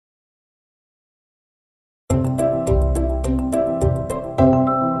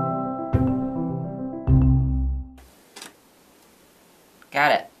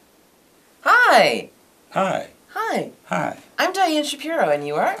Hi. Hi. Hi. I'm Diane Shapiro, and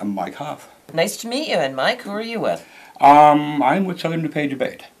you are? I'm Mike Hoff. Nice to meet you. And Mike, who are you with? I'm with Southern DuPage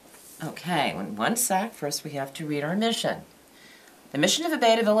A.B.A.T.E. Okay, one sec. First, we have to read our mission. The mission of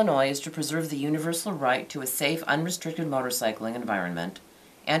A.B.A.T.E. of Illinois is to preserve the universal right to a safe, unrestricted motorcycling environment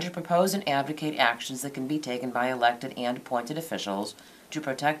and to propose and advocate actions that can be taken by elected and appointed officials to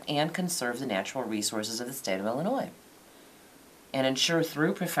protect and conserve the natural resources of the state of Illinois and ensure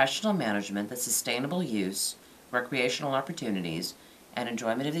through professional management that sustainable use, recreational opportunities, and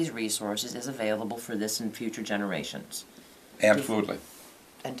enjoyment of these resources is available for this and future generations. Absolutely.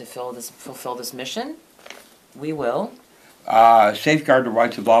 And to fulfill this mission, we will Safeguard the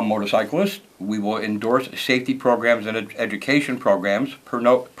rights of all motorcyclists. We will endorse safety programs and education programs,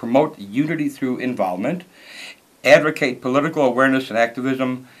 promote unity through involvement, advocate political awareness and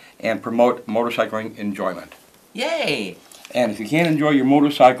activism, and promote motorcycling enjoyment. Yay! And if you can't enjoy your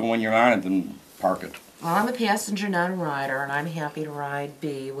motorcycle when you're on it, then park it. Well, I'm a passenger, not a rider, and I'm happy to ride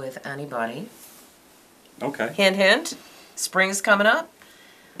B with anybody. Okay. Hint, hint. Spring's coming up.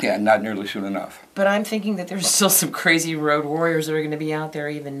 Yeah, not nearly soon enough. But I'm thinking that there's still some crazy road warriors that are going to be out there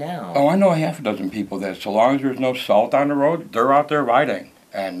even now. Oh, I know a half a dozen people that so long as there's no salt on the road, they're out there riding.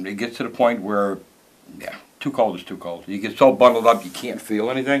 And it gets to the point where, yeah, too cold is too cold. You get so bundled up you can't feel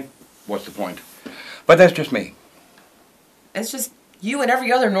anything. What's the point? But that's just me. It's just you and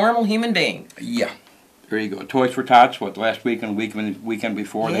every other normal human being. Yeah. There you go. Toys for Tots, what, last week and the weekend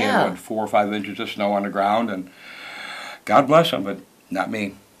before, they had, what, 4 or 5 inches of snow on the ground. And God bless them, but not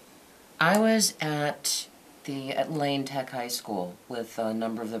me. I was at Lane Tech High School with a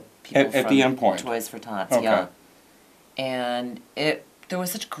number of the people At the endpoint. Toys for Tots, Okay. yeah. And there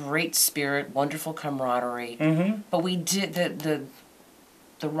was such great spirit, wonderful camaraderie. Mm-hmm. But we did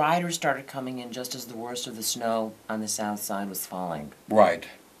the riders started coming in just as the worst of the snow on the south side was falling. Right.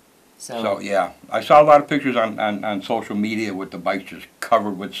 So yeah, I saw a lot of pictures on social media with the bikes just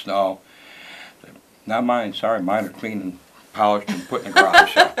covered with snow. Not mine, sorry, mine are clean and polished and put in the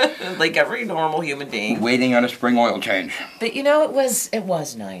garage. So. Like every normal human being. Waiting on a spring oil change. But you know, it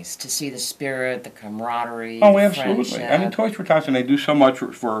was nice to see the spirit, the camaraderie, Oh, the absolutely. friendship. I mean, Toys for Tots, and they do so much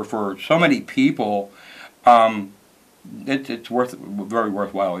for so many people. It's very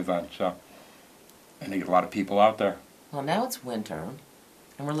worthwhile event. So, and they get a lot of people out there. Well, now it's winter,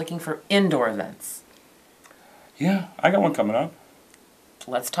 and we're looking for indoor events. Yeah, I got one coming up.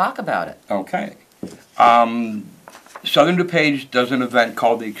 Let's talk about it. Okay. Southern DuPage does an event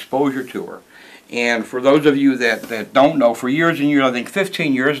called the Exposure Tour. And for those of you that don't know, for years and years, I think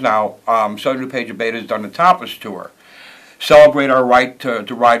 15 years now, Southern DuPage A.B.A.T.E. has done the Topless Tour. Celebrate our right to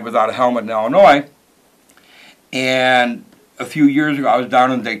ride without a helmet in Illinois. And a few years ago, I was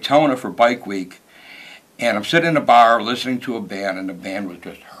down in Daytona for Bike Week. And I'm sitting in a bar listening to a band, and the band was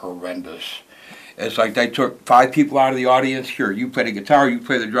just horrendous. It's like they took 5 people out of the audience. Here, you play the guitar, you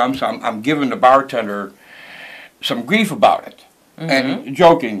play the drums. So I'm giving the bartender some grief about it, and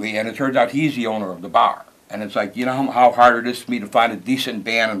jokingly, and it turns out he's the owner of the bar. And it's like, you know how hard it is for me to find a decent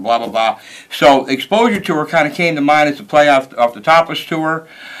band and blah, blah, blah. So Exposure Tour kind of came to mind as a play off the Topless Tour.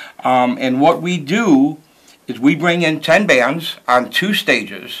 And what we do is we bring in 10 bands on 2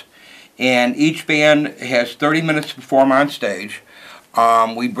 stages, and each band has 30 minutes to perform on stage.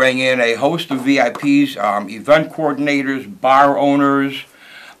 We bring in a host of VIPs, event coordinators, bar owners.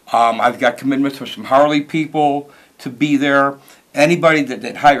 I've got commitments from some Harley people to be there. Anybody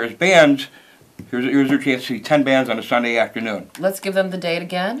that hires bands, here's your chance to see 10 bands on a Sunday afternoon. Let's give them the date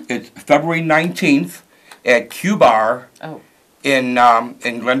again. It's February 19th at Q Bar in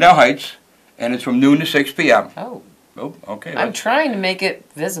Glendale Heights, and it's from noon to 6 p.m. Oh. Oh, okay. I'm trying to make it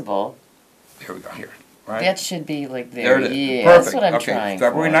visible. Here we go, here. Right? That should be like there. There it is. Yeah, Perfect. that's what I'm okay, trying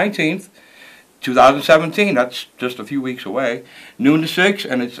February for. 19th. 2017, that's just a few weeks away. Noon to 6,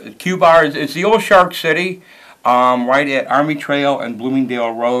 and it's at Q Bar. It's the old Shark City, right at Army Trail and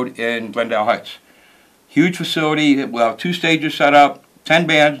Bloomingdale Road in Glendale Heights. Huge facility. We'll have 2 stages set up, 10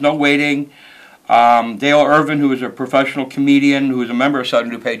 bands, no waiting. Dale Irvin, who is a professional comedian, who is a member of Southern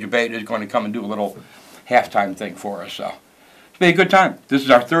DuPage A.B.A.T.E., is going to come and do a little halftime thing for us. So it's been a good time. This is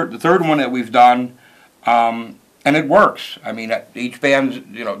the third one that we've done. And it works. I mean, each band,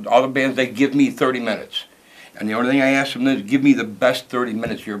 you know, all the bands, they give me 30 minutes. And the only thing I ask them is, give me the best 30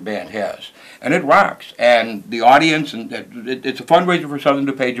 minutes your band has. And it rocks. And the audience, and it's a fundraiser for Southern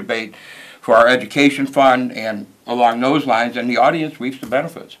DuPage A.B.A.T.E. for our education fund and along those lines, and the audience reaps the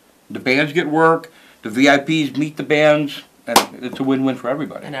benefits. The bands get work, the VIPs meet the bands, and it's a win-win for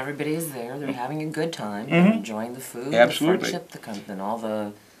everybody. And everybody is there. They're having a good time. They're enjoying the food, Absolutely. the friendship, and all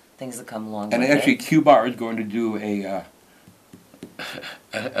the things that come along and with it. actually, Q Bar is going to do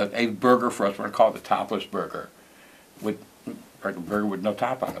a burger for us. We're going to call it the topless burger, with a burger with no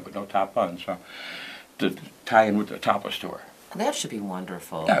top on it, with no top bun. So to tie in with the topless tour. That should be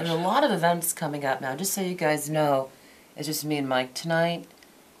wonderful. Yes. There's a lot of events coming up now. Just so you guys know, it's just me and Mike tonight,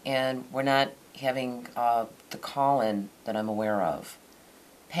 and we're not having the call-in that I'm aware of.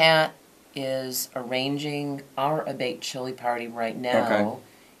 Pat is arranging our ABATE chili party right now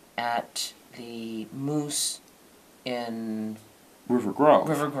at the Moose in River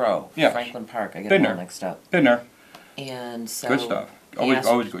Grove. Yes. Franklin Park. I get Been them all there. mixed up. Been there. And so Good stuff. yes.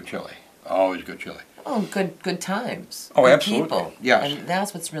 Always good chili. Always good chili. Oh, good times. Oh, good absolutely. People. Yes. And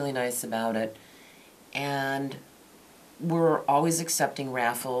that's what's really nice about it. And we're always accepting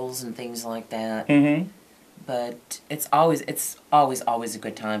raffles and things like that. Mm-hmm. But it's always a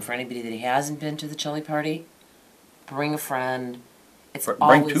good time for anybody that hasn't been to the chili party. Bring a friend.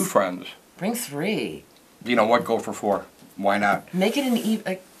 Bring 2 friends. Bring 3. You know what? Go for 4. Why not? Make it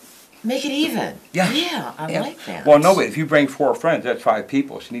make it even. Yeah. Yeah, I like that. Well, no, but if you bring 4 friends, that's 5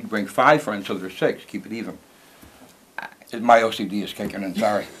 people. So you need to bring 5 friends, so there's 6. Keep it even. My OCD is kicking in.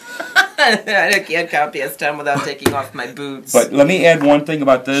 Sorry. I can't count past 10 without taking off my boots. But let me add one thing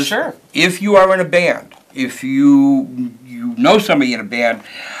about this. Sure. If you are in a band, if you know somebody in a band,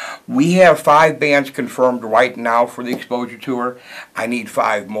 we have 5 bands confirmed right now for the exposure tour. I need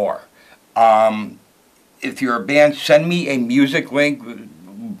 5 more. If you're a band, send me a music link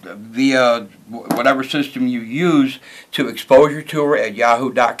via whatever system you use to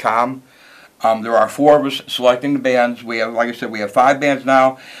exposuretour@yahoo.com. There are 4 of us selecting the bands. We have, like I said, we have 5 bands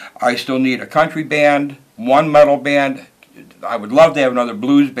now. I still need a country band, 1 metal band. I would love to have another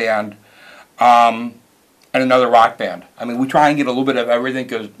blues band, and another rock band. I mean, we try and get a little bit of everything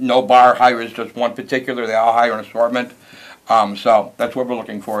because no bar hires just one particular. They all hire an assortment. So that's what we're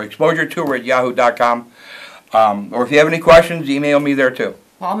looking for. Exposuretour@yahoo.com. Or if you have any questions, email me there too.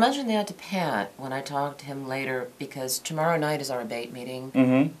 Well, I'll mention that to Pat when I talk to him later, because tomorrow night is our ABATE meeting.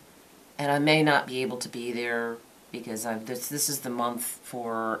 Mm-hmm. And I may not be able to be there because this is the month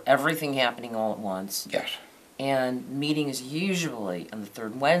for everything happening all at once. Yes. And meeting is usually on the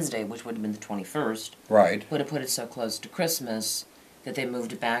 3rd Wednesday, which would have been the 21st. Right. Would have put it so close to Christmas that they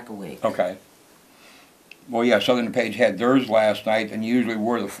moved it back a week. Okay. Well, yeah, Southern DuPage had theirs last night, and usually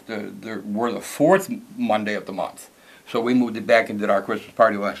we're the 4th Monday of the month. So we moved it back and did our Christmas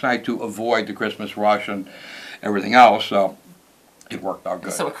party last night to avoid the Christmas rush and everything else. So it worked out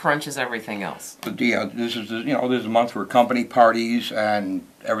good. So it crunches everything else. But yeah, this is this is a month for company parties and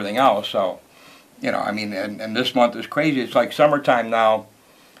everything else. So, I mean, and this month is crazy. It's like summertime now,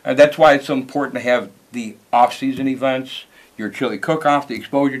 and that's why it's so important to have the off-season events. Your chili cook-off, the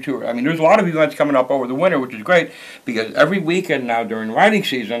exposure tour. I mean, there's a lot of events coming up over the winter, which is great because every weekend now during riding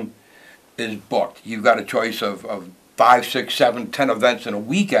season is booked. You've got a choice of 5, 6, 7, 10 events in a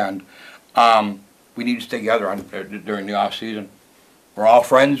weekend. We need to stay together during the off season. We're all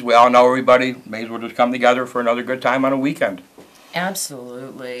friends. We all know everybody. May as well just come together for another good time on a weekend.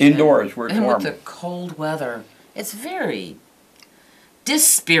 Absolutely. Indoors, where it's warm. And with the cold weather, it's very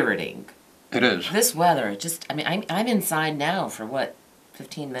dispiriting. It is. This weather, I'm inside now for what,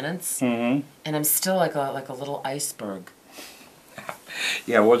 15 minutes? Mm-hmm. And I'm still like a little iceberg.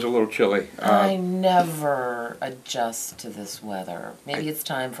 Yeah, it was a little chilly. I never adjust to this weather. Maybe it's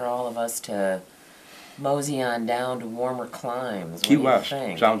time for all of us to mosey on down to warmer climes. Key What West. do you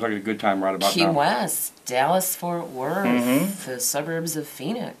think? Sounds like a good time right about Key now. West, Dallas, Fort Worth, Mhm. the suburbs of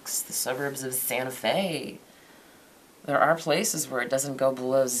Phoenix, the suburbs of Santa Fe. There are places where it doesn't go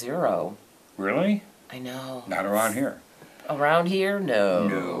below 0. Really? I know. Not around here. Around here, no.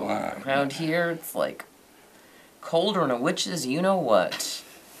 No. Around here, it's like colder than a witch's you-know-what.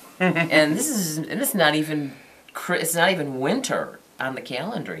 And it's not even winter on the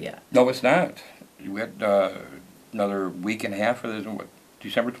calendar yet. No, it's not. We had another week and a half for this. What,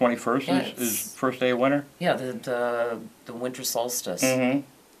 December 21st is first day of winter? Yeah, the winter solstice. Mm-hmm.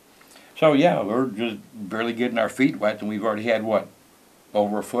 So, yeah, we're just barely getting our feet wet, and we've already had, what,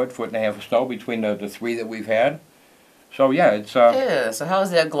 over a foot and a half of snow between the 3 that we've had. So, yeah, it's... Yeah, so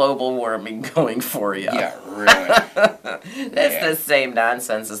how's that global warming going for you? Yeah, really. That's the same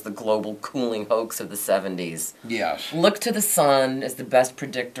nonsense as the global cooling hoax of the 70s. Yes. Look to the sun as the best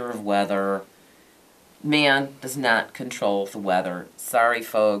predictor of weather. Man does not control the weather. Sorry,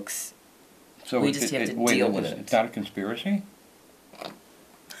 folks. So we just have to deal with it. It's not a conspiracy?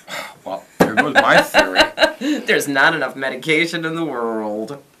 Well, there goes my theory. There's not enough medication in the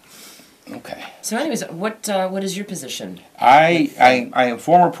world. Okay. So anyways, what is your position? I am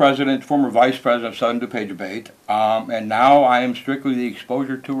former vice president of Southern DuPage ABATE, and now I am strictly the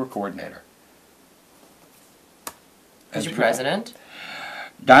exposure tour coordinator. Who's your president?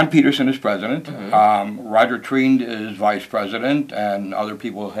 Don Peterson is president. Mm-hmm. Roger Treen is vice president, and other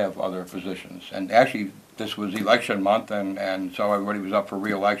people have other positions. And actually, this was election month, and so everybody was up for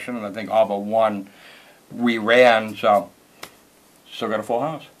re-election, and I think all but one re-ran, so still got a full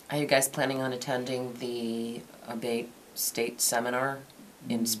house. Are you guys planning on attending the ABATE state seminar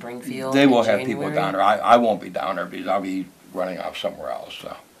in Springfield? They will in have January? people down there. I won't be down there because I'll be running off somewhere else.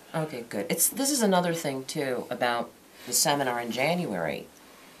 So. Okay, good. This is another thing, too, about the seminar in January.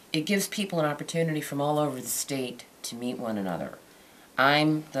 It gives people an opportunity from all over the state to meet one another.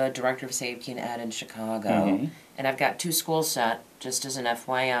 I'm the director of safety and ed in Chicago, Mm-hmm. and I've got 2 schools set, just as an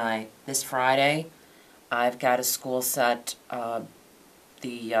FYI. This Friday, I've got a school set,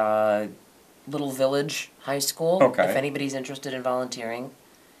 the Little Village High School. Okay. If anybody's interested in volunteering,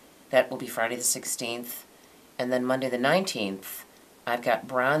 that will be Friday the 16th. And then Monday the 19th, I've got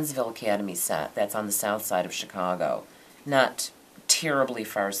Bronzeville Academy set. That's on the south side of Chicago. Not terribly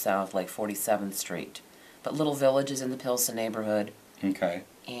far south, like 47th Street. But Little Village is in the Pilsen neighborhood. Okay.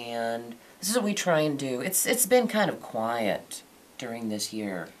 And this is what we try and do. It's been kind of quiet during this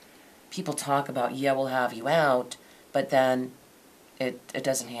year. People talk about, yeah, we'll have you out, but then it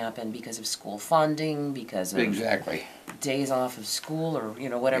doesn't happen because of school funding, because of Exactly. days off of school, or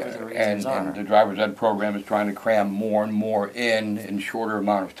whatever Yeah, the reasons are. And the driver's ed program is trying to cram more and more in shorter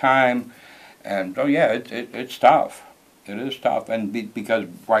amount of time, and oh yeah, it's tough. It is tough, and because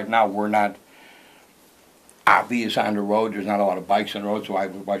right now we're not obvious on the road. There's not a lot of bikes on the road, so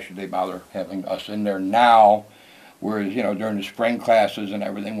why should they bother having us in there now? Whereas, during the spring classes and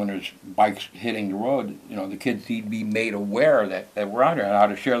everything, when there's bikes hitting the road, the kids need to be made aware that we're out here and how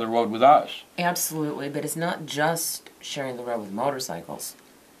to share the road with us. Absolutely, but it's not just sharing the road with motorcycles,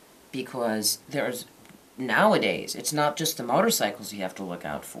 because nowadays, it's not just the motorcycles you have to look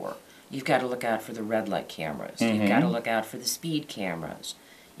out for. You've got to look out for the red light cameras. Mm-hmm. You've got to look out for the speed cameras.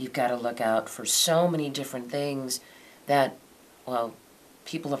 You've got to look out for so many different things that, well,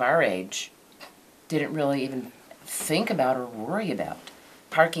 people of our age didn't really even think about or worry about.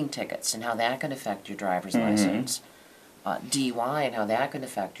 Parking tickets and how that can affect your driver's Mm-hmm. license. DUI and how that can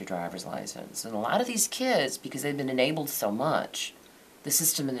affect your driver's license. And a lot of these kids, because they've been enabled so much, the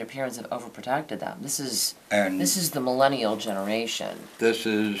system and their parents have overprotected them. This is the millennial generation. This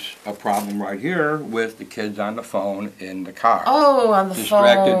is a problem right here with the kids on the phone in the car. Oh, on the phone.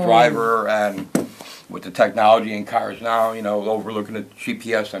 Distracted driver, and with the technology in cars now, overlooking the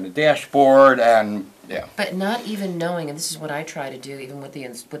GPS on the dashboard, and yeah. But not even knowing, and this is what I try to do, even with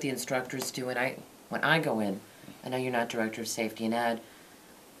what the instructors do, when I go in. I know you're not director of safety and ed.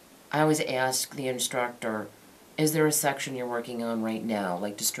 I always ask the instructor, is there a section you're working on right now,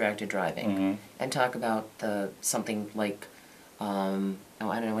 like distracted driving? Mm-hmm. And talk about something like, I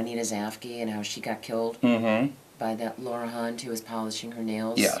don't know, Anita Zafke and how she got killed Mm-hmm. by that Laura Hunt who was polishing her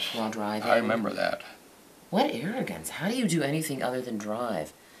nails Yes. while driving. I remember that. What arrogance. How do you do anything other than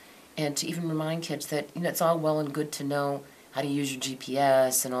drive? And to even remind kids that, it's all well and good to know how to use your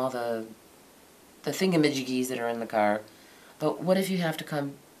GPS and all the thingamajiggies that are in the car. But what if you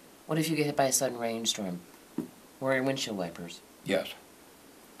get hit by a sudden rainstorm? Where are your windshield wipers? Yes.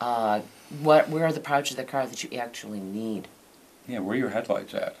 Where are the parts of the car that you actually need? Yeah, where are your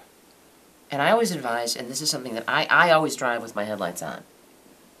headlights at? And I always advise, and this is something that I always drive with my headlights on.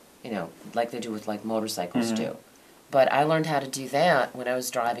 Like they do with motorcycles Mm-hmm. too. But I learned how to do that when I was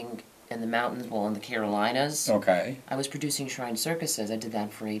driving in the mountains, in the Carolinas. Okay. I was producing Shrine Circuses. I did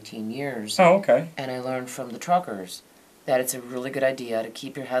that for 18 years. Oh, okay. And I learned from the truckers that it's a really good idea to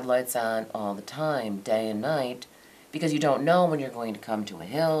keep your headlights on all the time, day and night, because you don't know when you're going to come to a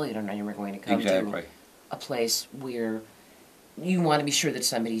hill, you don't know when you're going to come Exactly. to a place where you want to be sure that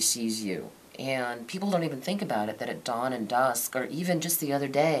somebody sees you. And people don't even think about it, that at dawn and dusk, or even just the other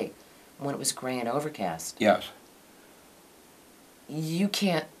day, when it was gray and overcast, Yes. you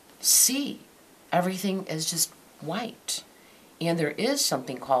can't see. Everything is just white. And there is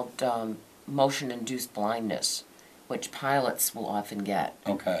something called motion-induced blindness, which pilots will often get,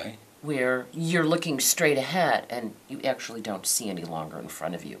 Okay. where you're looking straight ahead and you actually don't see any longer in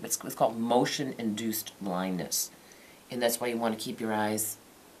front of you. It's called motion-induced blindness. And that's why you want to keep your eyes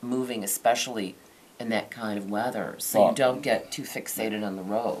moving, especially in that kind of weather, so you don't get too fixated on the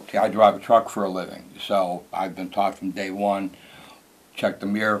road. See, I drive a truck for a living, so I've been taught from day one, check the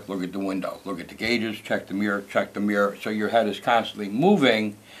mirror, look at the window, look at the gauges, check the mirror, so your head is constantly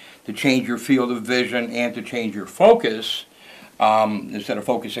moving to change your field of vision and to change your focus. Instead of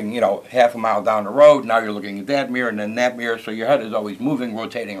focusing, half a mile down the road, now you're looking at that mirror and then that mirror, so your head is always moving,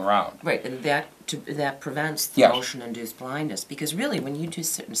 rotating around. Right, and that prevents the Yes. motion-induced blindness, because really, when you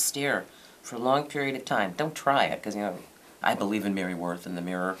just sit and stare for a long period of time. Don't try it, because, you know, I believe in Mary Worth in the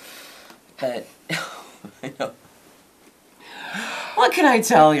mirror. But, you know, what can I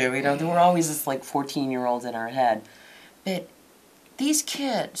tell you? You know, there were always this, like, 14-year-olds in our head. But these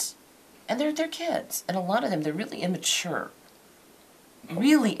kids, and they're kids, and a lot of them, they're really immature.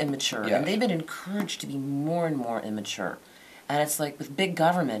 Really immature. Yes. And they've been encouraged to be more and more immature. And it's like with big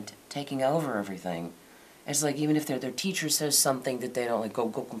government taking over everything, it's like even if their teacher says something that they don't like, go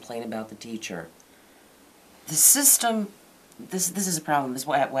complain about the teacher. The system, this is a problem. This is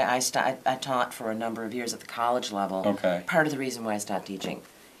why I taught for a number of years at the college level. Okay. Part of the reason why I stopped teaching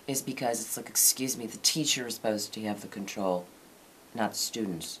is because it's like, excuse me, the teacher is supposed to have the control, not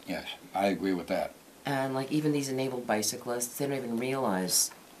students. Yes, I agree with that. And like even these enabled bicyclists, they don't even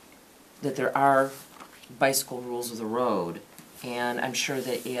realize that there are bicycle rules of the road. And I'm sure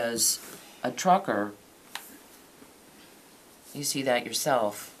that as a trucker, you see that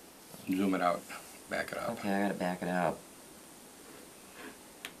yourself. Zoom it out, back it up. Okay, I gotta back it out.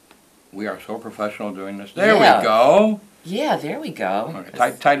 We are so professional doing this. There Yeah. we go. Yeah, there we go.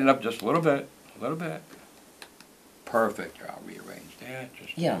 Okay, tighten it up just a little bit, Perfect. I'll rearrange that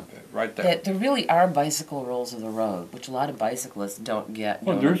just a Yeah. little bit, right there. That there really are bicycle rules of the road, which a lot of bicyclists don't get,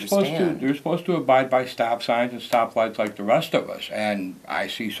 Well, don't they're understand. supposed to abide by stop signs and stoplights like the rest of us. And I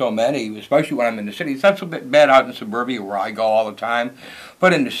see so many, especially when I'm in the city. It's not so bad out in suburbia where I go all the time,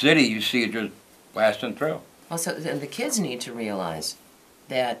 but in the city you see it just blasting through. Also, and the kids need to realize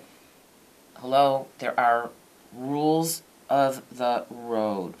that, hello, there are rules of the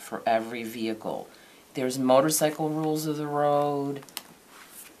road for every vehicle. There's motorcycle rules of the road,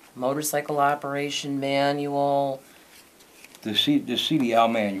 motorcycle operation manual. The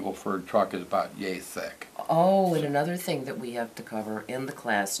CDL manual for a truck is about yay thick. Oh, and another thing that we have to cover in the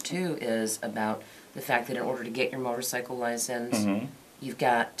class too is about the fact that in order to get your motorcycle license, Mm-hmm. you've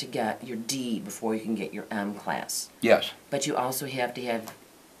got to get your D before you can get your M class. Yes. But you also have to have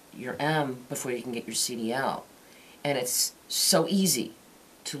your M before you can get your CDL. And it's so easy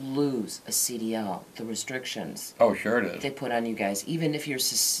to lose a CDL, the restrictions Oh, sure it is. they put on you guys. Even if you're,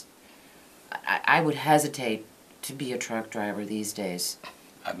 I would hesitate to be a truck driver these days.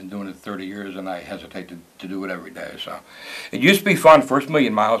 I've been doing it 30 years and I hesitate to do it every day. So it used to be fun. First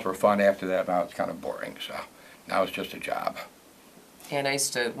 1,000,000 miles were fun. After that, now it's kind of boring. So now it's just a job. And I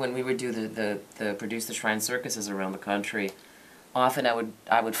used to, when we would do the produce the Shrine circuses around the country, often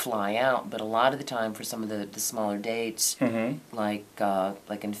I would fly out, but a lot of the time for some of the smaller dates, Mm-hmm.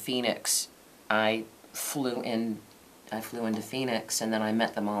 like in Phoenix, I flew into Phoenix, and then I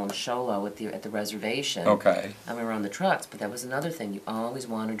met them all in Sholo at the reservation. Okay. And we were on the trucks, but that was another thing. You always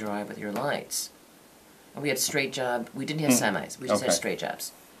want to drive with your lights. And we had straight job. We didn't have semis. We just had Okay. straight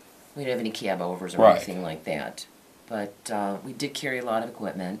jobs. We didn't have any cab overs or Right. anything like that. But we did carry a lot of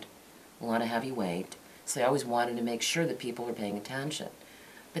equipment, a lot of heavy weight. So I always wanted to make sure that people were paying attention.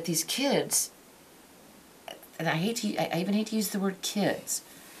 But these kids, and I even hate to use the word kids,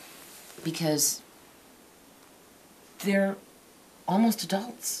 because they're almost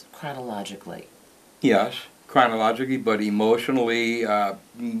adults chronologically. Yes, chronologically, but emotionally, yeah,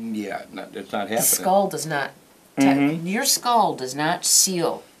 it's not happening. The skull does not, Mhm. your skull does not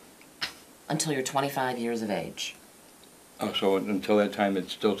seal until you're 25 years of age. Oh, so until that time,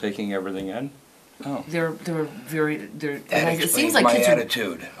 it's still taking everything in? Oh. They're very, That it seems explains like my kids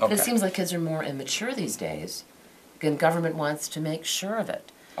attitude. It Okay. seems like kids are more immature these days, and government wants to make sure of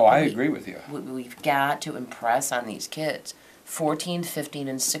it. Oh, I agree with you. We've got to impress on these kids. 14, 15,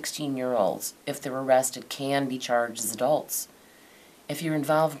 and 16-year-olds, if they're arrested, can be charged as adults. If you're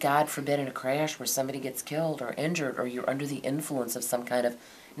involved, God forbid, in a crash where somebody gets killed or injured, or you're under the influence of some kind of,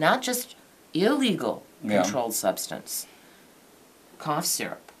 not just illegal Yeah. controlled substance, cough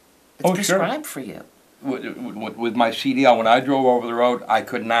syrup, it's Oh, sure. prescribed for you. With my CDL, when I drove over the road, I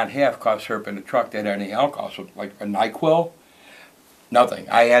could not have cough syrup in the truck that had any alcohol. So, like a NyQuil, nothing.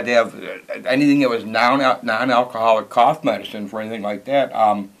 I had to have anything that was non-alcoholic cough medicine for anything like that.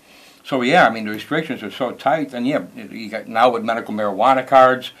 So yeah, I mean the restrictions are so tight, and yeah, you got now with medical marijuana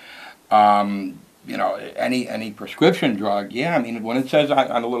cards, you know, any prescription drug. Yeah, I mean when it says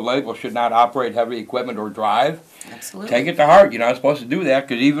on the little label should not operate heavy equipment or drive, Absolutely. take it to heart. You're not supposed to do that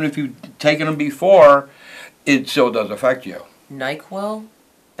because even if you've taken them before, it still does affect you. NyQuil,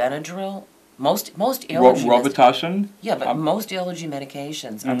 Benadryl, most allergy Robitussin. Yeah, but most allergy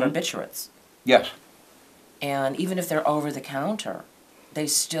medications are barbiturates. Yes. And even if they're over the counter, they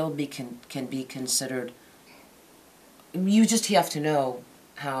still can be considered. You just have to know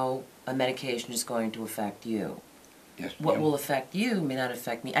how a medication is going to affect you. Yes. What yeah. will affect you may not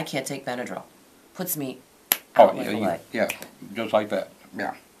affect me. I can't take Benadryl. Puts me Oh, out like a yeah, light. yeah, just like that.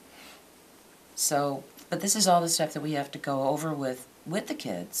 Yeah. So, but this is all the stuff that we have to go over with the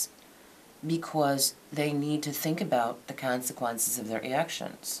kids because they need to think about the consequences of their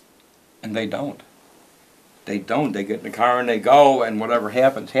actions. And they don't. They don't. They get in the car and they go, and whatever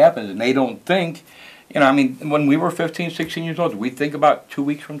happens, happens. And they don't think, I mean, when we were 15, 16 years old, did we think about 2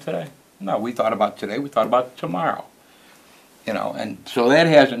 weeks from today? No, we thought about today. We thought about tomorrow. And so that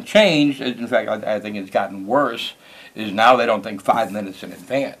hasn't changed. In fact, I think it's gotten worse, is now they don't think 5 minutes in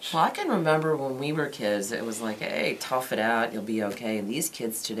advance. Well, I can remember when we were kids, it was like, hey, tough it out, you'll be okay. And these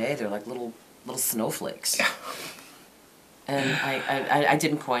kids today, they're like little snowflakes. Yeah. And I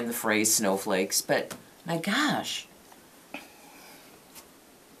didn't coin the phrase snowflakes, but my gosh.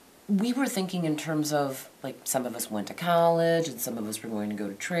 We were thinking in terms of, like, some of us went to college, and some of us were going to go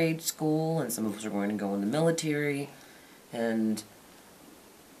to trade school, and some of us were going to go in the military, and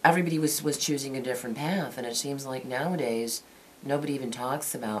everybody was choosing a different path, and it seems like nowadays nobody even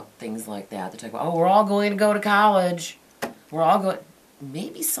talks about things like that. They talk about, oh, we're all going to go to college. We're all going...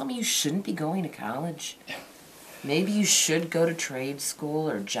 Maybe some of you shouldn't be going to college. Maybe you should go to trade school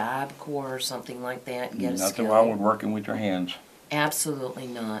or Job Corps or something like that and get a skill. Nothing wrong with working with your hands. Absolutely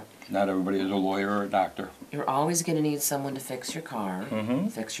not. Not everybody is a lawyer or a doctor. You're always going to need someone to fix your car,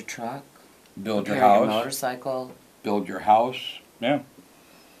 fix your truck, build your repair house, your motorcycle. build your house. Yeah.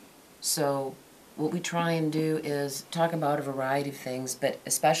 So what we try and do is talk about a variety of things, but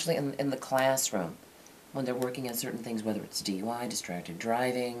especially in the classroom, when they're working on certain things, whether it's DUI, distracted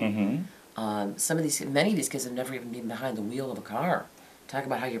driving. Many of these kids have never even been behind the wheel of a car. Talk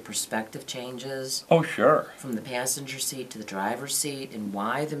about how your perspective changes. Oh, sure. From the passenger seat to the driver's seat, and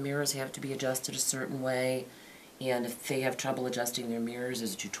why the mirrors have to be adjusted a certain way. And if they have trouble adjusting their mirrors,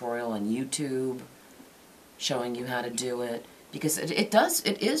 there's a tutorial on YouTube showing you how to do it. Because it does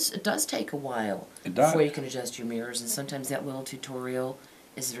take a while before you can adjust your mirrors, and sometimes that little tutorial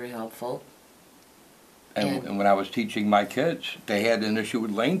is very helpful. And when I was teaching my kids, they had an issue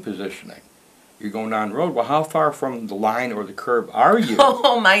with lane positioning. You're going down the road. Well, how far from the line or the curb are you?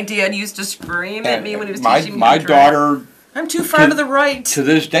 Oh, my dad used to scream at me when he was teaching me. My daughter, I'm too far to the right. To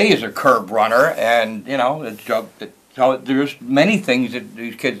this day, is a curb runner, and so there's many things that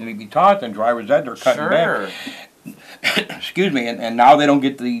these kids need to be taught. And driver's ed, they're cutting back. Excuse me, and now they don't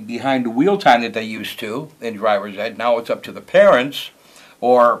get the behind the wheel time that they used to in driver's ed. Now it's up to the parents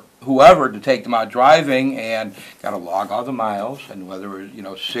or whoever to take them out driving, and got to log all the miles, and whether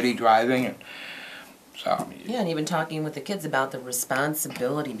it's city driving, and so. Yeah, and even talking with the kids about the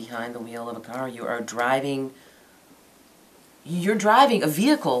responsibility behind the wheel of a car. You're driving a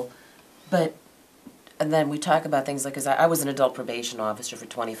vehicle, and then we talk about things like, because I was an adult probation officer for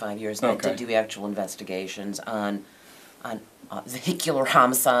 25 years, and I did do actual investigations on vehicular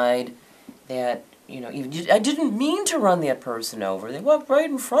homicide, that, I didn't mean to run that person over. They walked right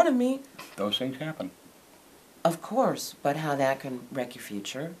in front of me. Those things happen. Of course, but how that can wreck your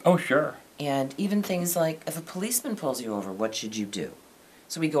future. Oh, sure. And even things like, if a policeman pulls you over, what should you do?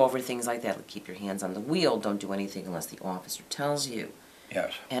 So we go over things like that, like keep your hands on the wheel, don't do anything unless the officer tells you.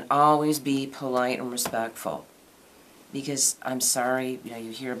 Yes. And always be polite and respectful. Because, I'm sorry,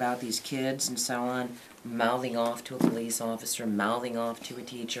 you hear about these kids and so on, mouthing off to a police officer, mouthing off to a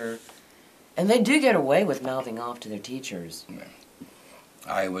teacher. And they do get away with mouthing off to their teachers. Yeah.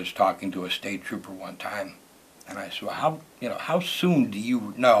 I was talking to a state trooper one time, and I said, well, how soon do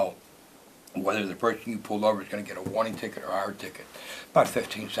you know whether the person you pulled over is going to get a warning ticket or a hard ticket? About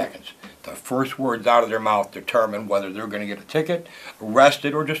 15 seconds. The first words out of their mouth determine whether they're going to get a ticket,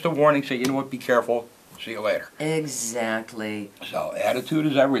 arrested, or just a warning, say, you know what, be careful, see you later. Exactly. So attitude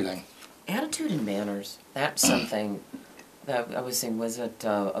is everything. Attitude and manners. That's something that I was saying, was it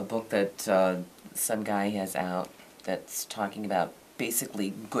a book that some guy has out that's talking about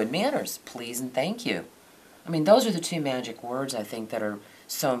basically good manners, please and thank you. I mean, those are the two magic words, I think, that are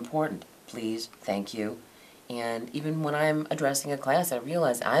so important. Please, thank you. And even when I'm addressing a class, I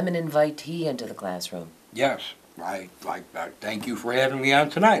realize I'm an invitee into the classroom. Yes. Thank you for having me on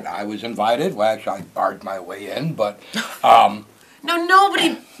tonight. I was invited. Well, actually, I barged my way in, but... No,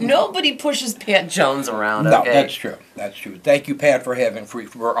 nobody pushes Pat Jones around, no, okay? that's true. That's true. Thank you, Pat, for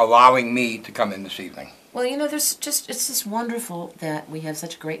allowing me to come in this evening. Well, it's just wonderful that we have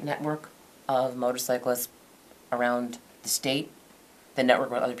such a great network of motorcyclists around the state, the network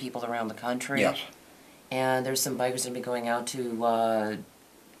with other people around the country. Yes. And there's some bikers going to be going out to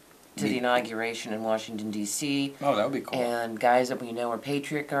the inauguration in Washington, D.C. Oh, that would be cool. And guys that we know are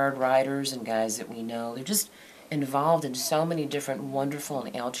Patriot Guard riders, and guys that we know, they're just involved in so many different wonderful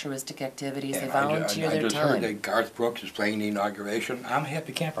and altruistic activities. And they volunteer their time. I just heard that Garth Brooks is playing the inauguration. I'm a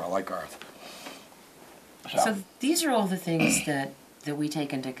happy camper. I like Garth. So these are all the things that that we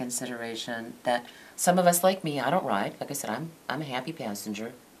take into consideration that some of us, like me, I don't ride. Like I said, I'm a happy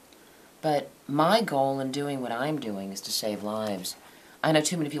passenger. But my goal in doing what I'm doing is to save lives. I know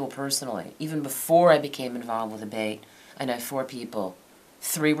too many people personally. Even before I became involved with A.B.A.T.E, I know 4 people.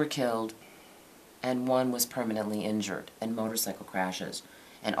 3 were killed, and 1 was permanently injured in motorcycle crashes.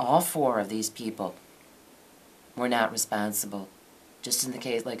 And all 4 of these people were not responsible. Just in the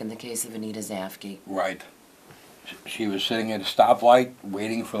case, like in the case of Anita Zafke. Right. She was sitting at a stoplight,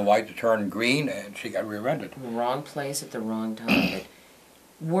 waiting for the light to turn green, and she got rear-ended. Wrong place at the wrong time. But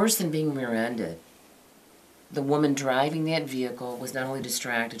worse than being rear-ended, the woman driving that vehicle was not only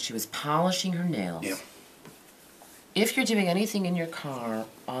distracted, she was polishing her nails. Yeah. If you're doing anything in your car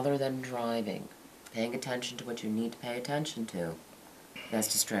other than driving, paying attention to what you need to pay attention to,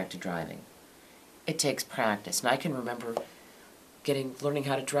 that's distracted driving. It takes practice. And I can remember learning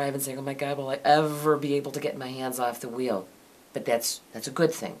how to drive and saying, oh my God, will I ever be able to get my hands off the wheel? But that's a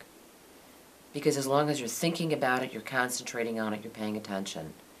good thing. Because as long as you're thinking about it, you're concentrating on it, you're paying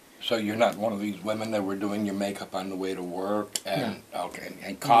attention. So you're not one of these women that were doing your makeup on the way to work and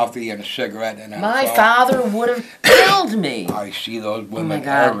and coffee and a cigarette and my father would have killed me. I see those women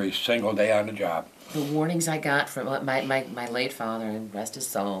every single day on the job. The warnings I got from my late father, and rest his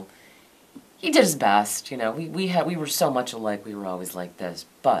soul, he did his best. You know, we were so much alike. We were always like this,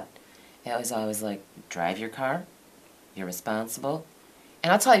 but it was always like, drive your car, you're responsible.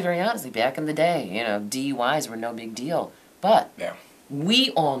 And I'll tell you very honestly, back in the day, you know, DUIs were no big deal, but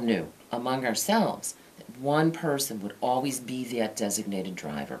we all knew among ourselves that one person would always be that designated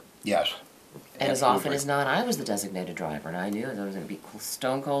driver. Yes. And as often as not, I was the designated driver, and I knew that I was going to be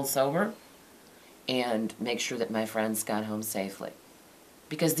stone cold sober and make sure that my friends got home safely.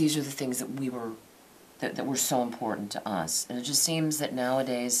 Because these are the things that that were so important to us. And it just seems that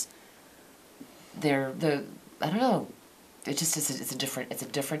nowadays, I don't know, it just it's a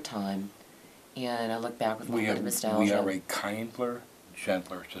different time. And I look back with a little bit of nostalgia. We are a kinder,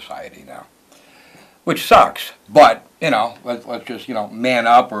 gentler society now, which sucks. But you know, let's just man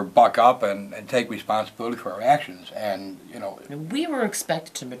up or buck up and take responsibility for our actions. And we were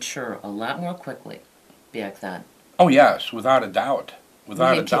expected to mature a lot more quickly back then. Oh yes, without a doubt.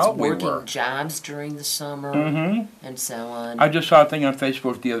 Without a doubt, we were. Working jobs during the summer and so on. I just saw a thing on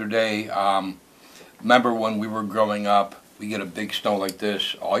Facebook the other day. Remember when we were growing up? We get a big snow like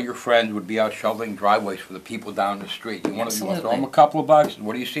this, all your friends would be out shoveling driveways for the people down the street. You want to throw them a couple of bucks, and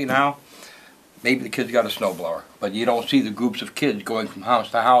what do you see now? Maybe the kids got a snowblower, but you don't see the groups of kids going from house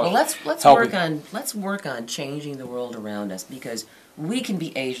to house. Well, let's work on changing the world around us, because we can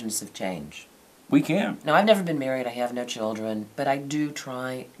be agents of change. We can. Now, I've never been married, I have no children, but I do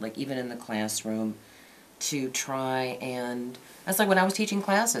try, like even in the classroom, to try and, that's like when I was teaching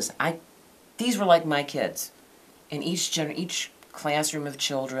classes, these were like my kids. And each classroom of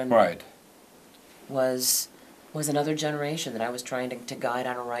children was another generation that I was trying to guide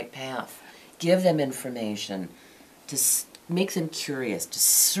on a right path. Give them information, to make them curious, to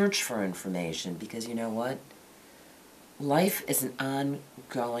search for information, because you know what? Life is an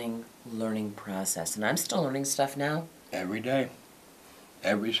ongoing learning process, and I'm still learning stuff now. Every day.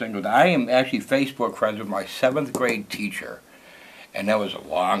 Every single day. I am actually Facebook friends with my 7th grade teacher. And that was a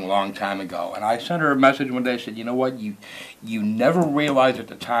long, long time ago. And I sent her a message one day. I said, you know what? You never realize at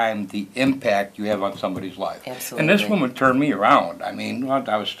the time the impact you have on somebody's life. Absolutely. And this woman turned me around. I mean, well,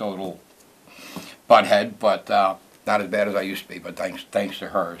 I was still a little butthead, but not as bad as I used to be. But thanks to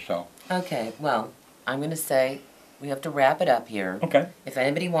her. So. Okay. Well, I'm going to say we have to wrap it up here. Okay. If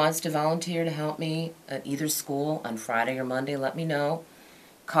anybody wants to volunteer to help me at either school on Friday or Monday, let me know.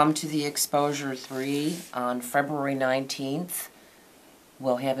 Come to the Exposure 3 on February 19th.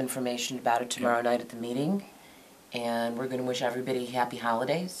 We'll have information about it tomorrow night at the meeting. And we're going to wish everybody happy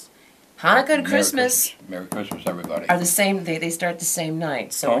holidays. Hanukkah and Christmas. Merry Christmas, everybody. Are the same, they start the same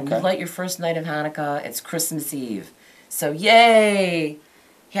night. So when you light your first night of Hanukkah, it's Christmas Eve. So yay!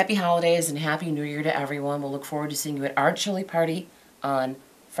 Happy holidays and Happy New Year to everyone. We'll look forward to seeing you at our chili party on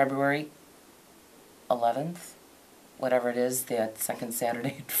February 11th. Whatever it is, that second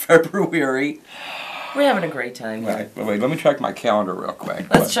Saturday in February. We're having a great time here. Right. Wait, let me check my calendar real quick.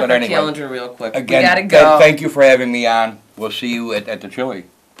 Let's check our calendar real quick. Again, we gotta go. Thank you for having me on. We'll see you at the chili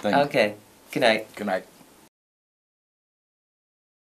thing. Okay. Good night. Good night.